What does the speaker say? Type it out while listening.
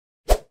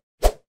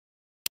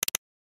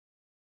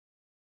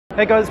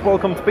Hey guys,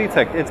 welcome to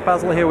BTech. It's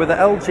Basil here with the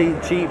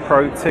LG G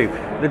Pro 2.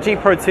 The G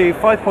Pro 2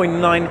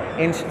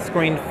 5.9-inch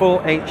screen Full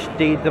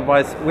HD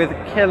device with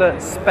killer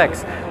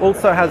specs.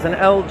 Also has an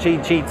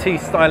LG G2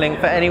 styling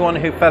for anyone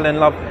who fell in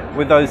love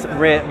with those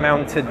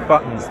rear-mounted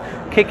buttons.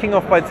 Kicking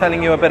off by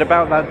telling you a bit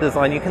about that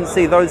design, you can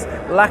see those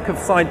lack of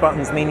side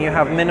buttons mean you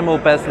have minimal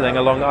bezeling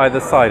along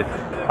either side.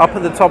 Up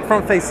at the top,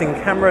 front-facing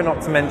camera,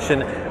 not to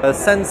mention a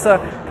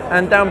sensor.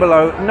 And down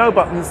below, no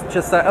buttons,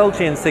 just that LG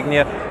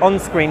insignia. On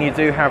screen you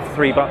do have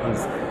 3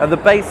 buttons. At the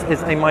base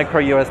is a micro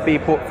USB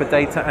port for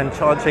data and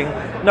charging.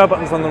 No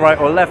buttons on the right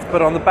or left,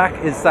 but on the back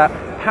is that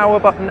power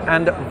button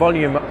and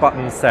volume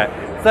button set.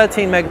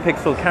 13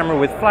 megapixel camera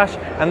with flash,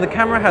 and the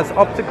camera has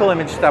optical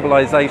image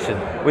stabilization,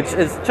 which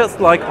is just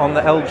like on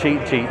the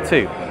LG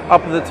G2.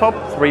 Up at the top,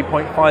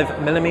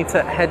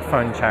 3.5mm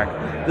headphone jack.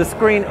 The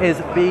screen is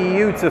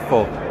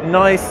beautiful,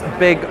 nice,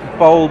 big,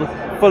 bold,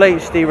 Full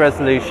HD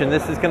resolution.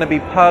 This is going to be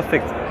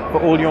perfect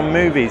for all your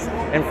movies.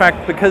 In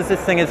fact, because this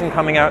thing isn't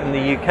coming out in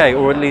the UK,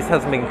 or at least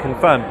hasn't been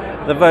confirmed,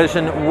 the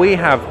version we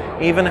have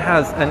even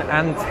has an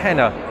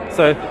antenna,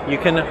 so you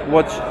can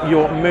watch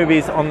your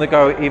movies on the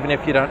go even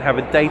if you don't have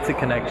a data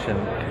connection.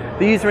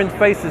 The user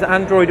interface is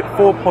Android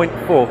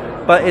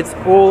 4.4, but it's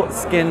all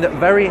skinned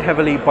very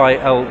heavily by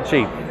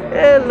LG.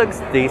 It looks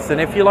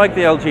decent. If you like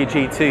the LG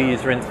G2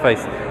 user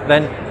interface,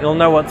 then you'll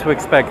know what to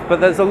expect.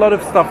 But there's a lot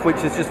of stuff which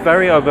is just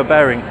very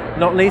overbearing.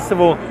 Not least of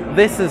all,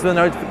 this is the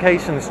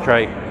notifications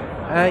tray.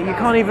 You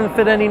can't even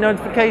fit any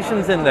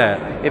notifications in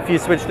there. If you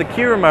switch the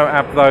Q Remote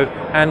app though,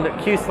 and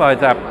Q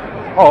Slides app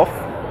off,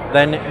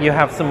 then you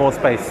have some more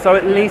space. So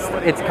at least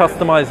it's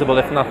customizable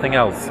if nothing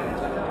else.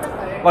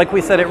 Like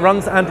we said, it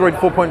runs Android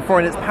 4.4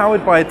 and it's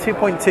powered by a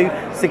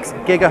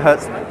 2.26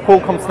 GHz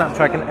Qualcomm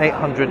Snapdragon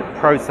 800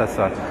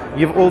 processor.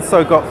 You've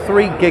also got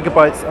 3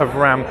 GB of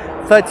RAM,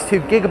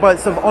 32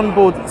 GB of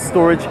onboard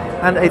storage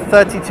and a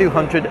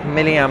 3200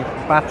 milliamp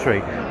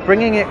battery.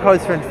 Bringing it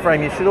closer into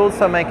frame, you should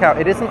also make out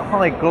it isn't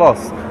high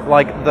gloss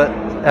like the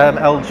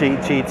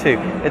LG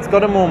G2. It's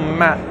got a more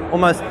matte,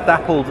 almost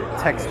dappled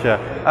texture.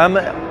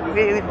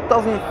 It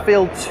doesn't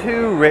feel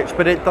too rich,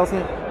 but it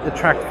doesn't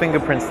attract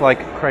fingerprints like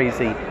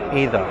crazy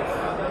either.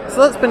 So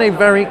that's been a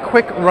very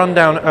quick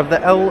rundown of the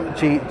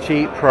LG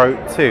G Pro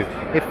 2.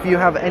 If you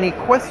have any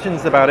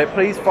questions about it,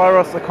 please fire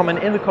us a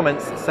comment in the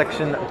comments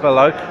section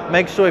below.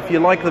 Make sure if you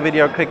like the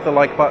video, click the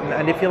like button,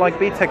 and if you like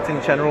BTech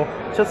in general,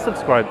 just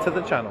subscribe to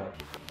the channel.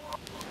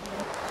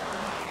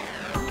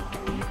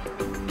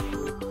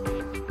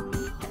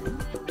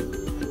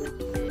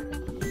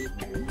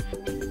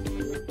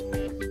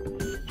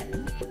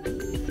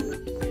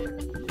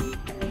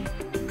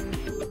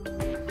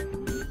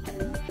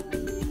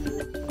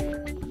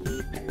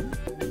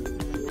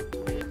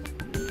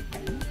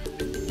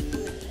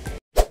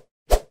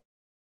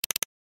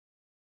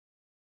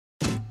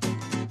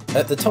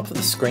 At the top of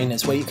the screen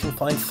is where you can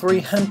find 3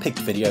 hand-picked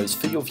videos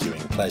for your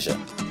viewing pleasure.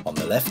 On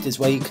the left is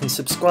where you can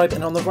subscribe,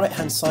 and on the right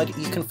hand side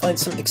you can find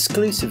some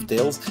exclusive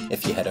deals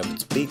if you head over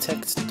to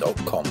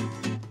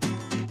btech.com.